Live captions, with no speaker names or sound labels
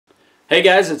Hey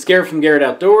guys, it's Gerret from Gerret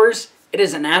Outdoors. It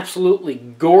is an absolutely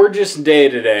gorgeous day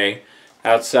today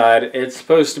outside. It's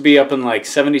supposed to be up in like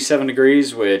 77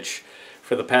 degrees, which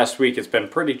for the past week it's been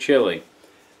pretty chilly.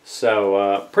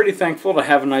 So pretty thankful to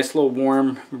have a nice little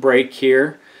warm break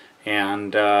here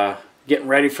and getting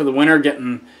ready for the winter,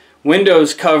 getting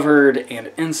windows covered and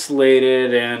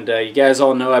insulated, and you guys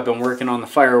all know I've been working on the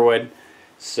firewood.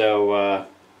 So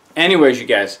anyways, you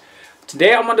guys,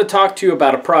 today I wanted to talk to you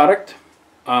about a product.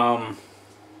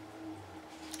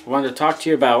 I wanted to talk to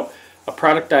you about a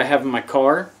product I have in my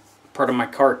car, part of my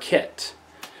car kit.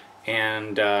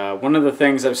 And one of the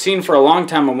things I've seen for a long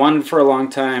time, I wanted for a long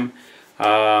time.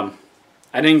 I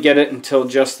didn't get it until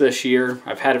just this year.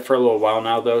 I've had it for a little while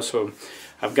now though, so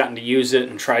I've gotten to use it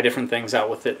and try different things out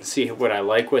with it and see what I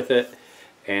like with it.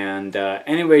 And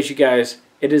anyways, you guys,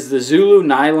 it is the Zulu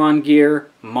Nylon Gear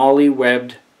Molle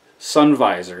webbed sun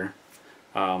visor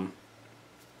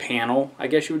panel, I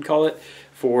guess you would call it,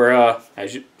 for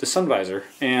the sun visor,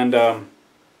 and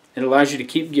it allows you to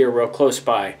keep gear real close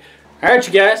by. Alright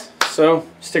you guys, so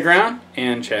stick around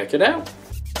and check it out.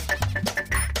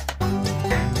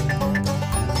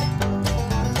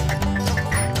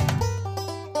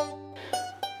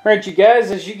 Alright you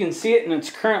guys, as you can see it in its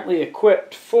currently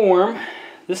equipped form,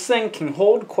 this thing can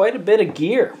hold quite a bit of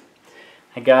gear.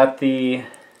 I got the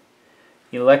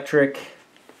electric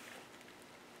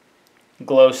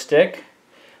glow stick.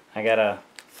 I got a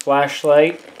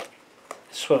flashlight,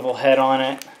 swivel head on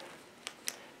it.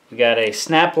 We got a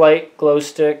snap light glow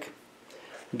stick.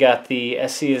 We got the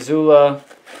SC Azula.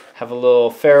 Have a little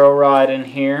ferro rod in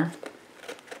here.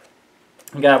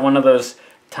 We got one of those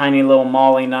tiny little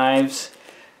Molle knives.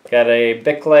 Got a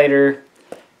Bic lighter,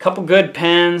 a couple good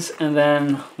pens, and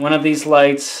then one of these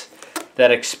lights that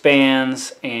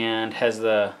expands and has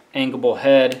the anglable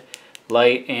head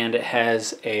light, and it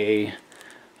has a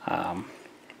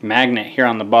magnet here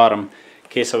on the bottom in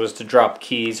case I was to drop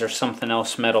keys or something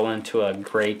else metal into a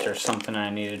grate or something I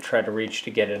need to try to reach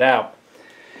to get it out.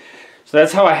 So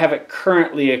that's how I have it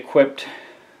currently equipped.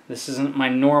 This isn't my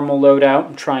normal loadout.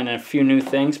 I'm trying a few new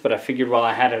things, but I figured while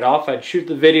I had it off I'd shoot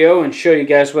the video and show you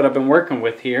guys what I've been working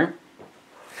with here.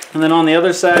 And then on the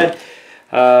other side,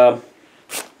 cat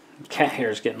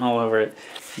hair is getting all over it.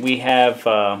 We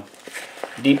have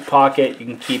deep pocket. You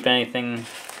can keep anything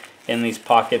in these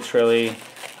pockets really.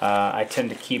 I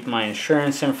tend to keep my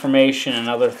insurance information and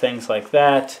other things like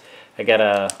that. I got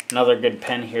another good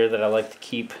pen here that I like to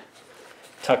keep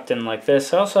tucked in like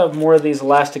this. I also have more of these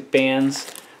elastic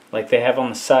bands like they have on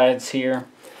the sides here,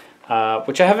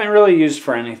 which I haven't really used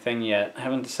for anything yet. I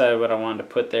haven't decided what I wanted to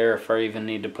put there, if I even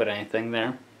need to put anything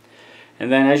there.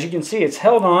 And then as you can see, it's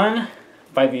held on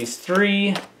by these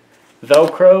 3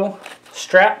 Velcro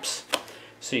straps.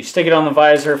 So you stick it on the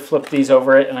visor, flip these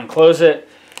over it, and then close it.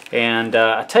 And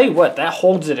I tell you what, that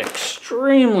holds it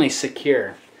extremely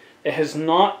secure. It has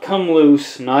not come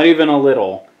loose, not even a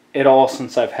little, at all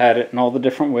since I've had it, and all the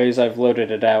different ways I've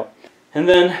loaded it out. And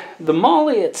then the Molle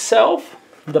itself,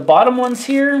 the bottom ones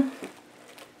here,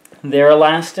 they're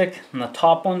elastic, and the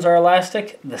top ones are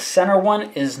elastic. The center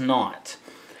one is not.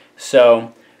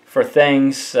 So for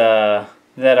things that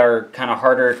are kind of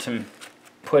harder to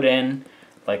put in,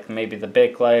 like maybe the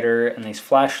Bic lighter and these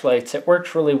flashlights, it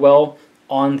works really well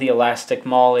on the elastic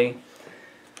Molle,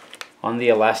 on the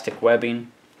elastic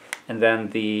webbing. And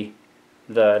then the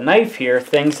knife here,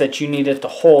 things that you need it to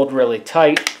hold really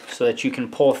tight so that you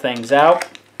can pull things out,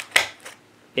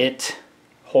 it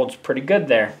holds pretty good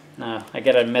there. I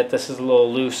gotta admit, this is a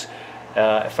little loose.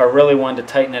 If I really wanted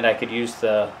to tighten it, I could use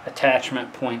the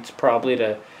attachment points probably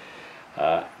to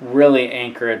really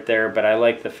anchor it there, but I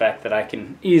like the fact that I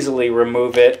can easily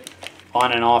remove it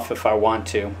on and off if I want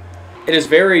to. It is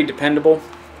very dependable.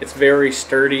 It's very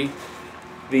sturdy.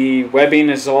 The webbing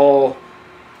is all,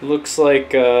 looks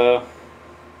like at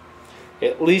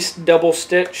least double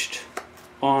stitched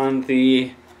on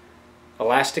the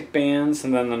elastic bands,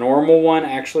 and then the normal one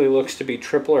actually looks to be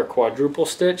triple or quadruple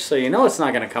stitched, so you know it's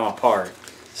not going to come apart.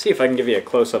 See if I can give you a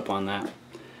close-up on that.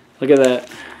 Look at that.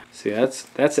 See,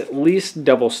 that's at least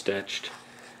double stitched.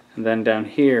 And then down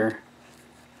here,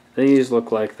 these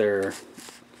look like they're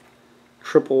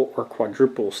triple or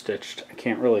quadruple stitched. I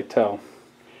can't really tell.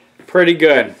 Pretty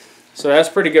good. So that's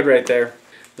pretty good right there.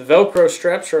 The Velcro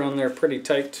straps are on there pretty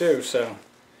tight too, so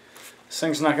this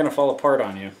thing's not going to fall apart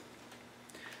on you.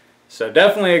 So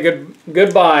definitely a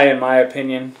good buy in my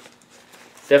opinion.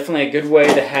 Definitely a good way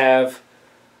to have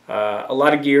a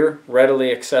lot of gear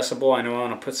readily accessible. I know I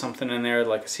want to put something in there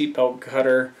like a seatbelt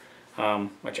cutter,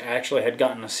 which I actually had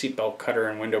gotten a seatbelt cutter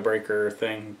and window breaker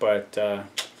thing, but I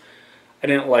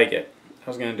didn't like it. I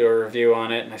was going to do a review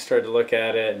on it, and I started to look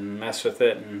at it and mess with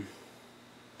it, and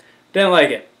Didn't like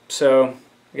it, so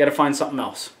I got to find something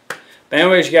else. But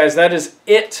anyways, you guys, that is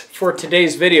it for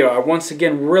today's video. I once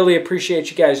again really appreciate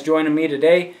you guys joining me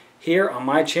today here on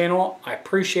my channel. I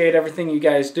appreciate everything you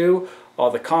guys do.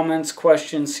 All the comments,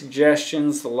 questions,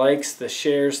 suggestions, the likes, the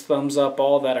shares, thumbs up,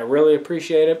 all that. I really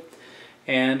appreciate it.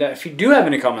 And if you do have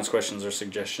any comments, questions, or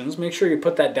suggestions, make sure you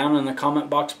put that down in the comment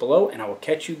box below, and I will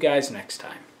catch you guys next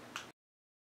time.